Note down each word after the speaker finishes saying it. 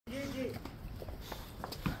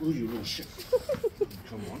Ooh, you little shit.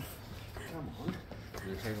 Come on. Come on.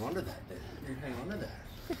 You hang on to that then. You hang on to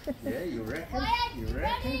that. Yeah, you reckon? You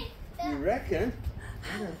reckon? You reckon?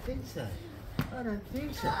 I don't think so. I don't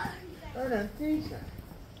think so. I don't think so.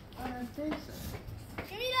 I don't think so.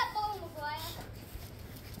 Give me that ball,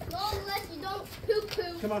 Maguire. Long unless you don't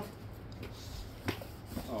poo-poo. Come on.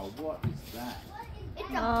 Oh, what is that? It's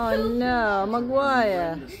a Oh poo-poo. no,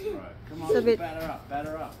 Maguire. Horrendous throw. Come It's a on, bit- batter up,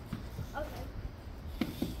 batter up. Okay.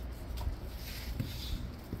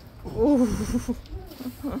 Ooh.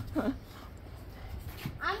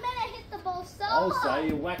 I'm gonna hit the ball so Also, hard.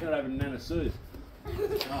 you're whacking it over Nana Sue.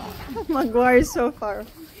 Oh, Maguire is so far. Hit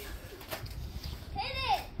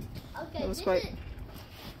it. Okay, That was this quite- is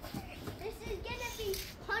gonna be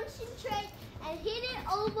concentrate and hit it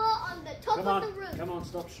over on the top come of on, the roof. come on,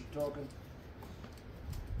 stop talking.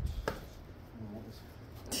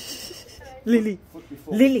 Lily. Foot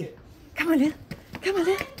before Lily. kick. Come on, Lil. Come on,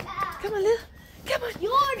 Lil. Come on, Lil. Come on.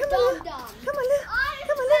 You're Come on, Lil. dumb. Come on, Lil.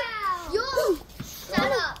 Come on, Lil. You're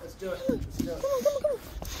shut up. Let's do it. Let's do it. Come on, come on, come on.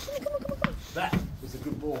 Come on, come on, come on. That was a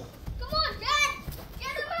good ball. Come on, Dad. Get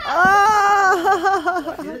him out.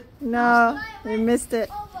 Oh! Did I hit it? No, we missed it.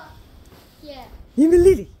 Over. Yeah, You mean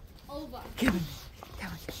Lily? over. Come on.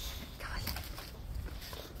 Come on. Come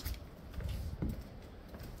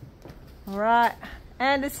on. All right,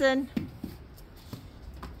 Anderson.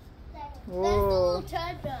 There's the Whoa. little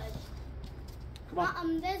turd bird. Come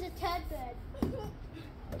on. There's a turd bird.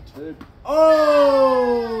 A turd.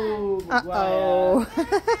 Oh! Uh-oh.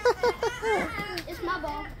 It's my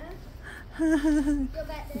ball. Go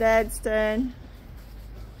back there. Dad's turn.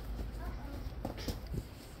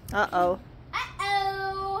 Uh-oh.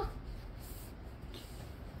 Uh-oh.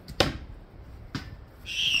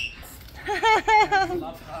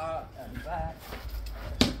 Love heart and back.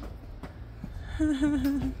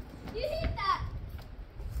 You hit that.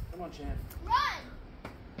 Come on, champ. Run.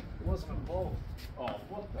 It wasn't a ball. Oh,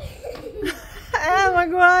 what the? Ah,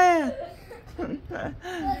 Maguire. You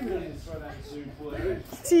really just throw that soon for it.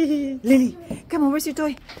 See, Lily, come on, where's your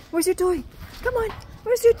toy? Where's your toy? Come on,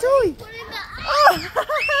 where's your toy? Put it in the Oh.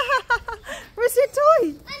 Where's your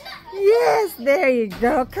toy? Yes, there you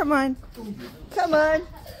go. Come on. Come on.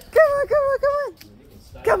 Come on, come on, come on.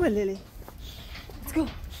 Come on, Lily. Let's go.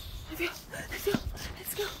 Let's go. Let's go.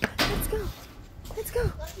 Let's go. Let's go. Let's go.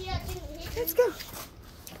 Lucky I didn't hit Let's you. go.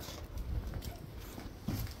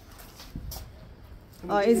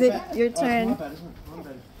 Oh, is it your turn? My bad, isn't it? My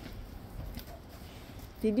bad.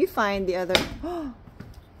 Did you find the other?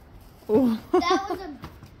 Oh. That was a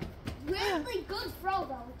really good throw,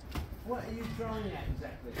 though. What are you throwing at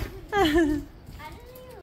exactly?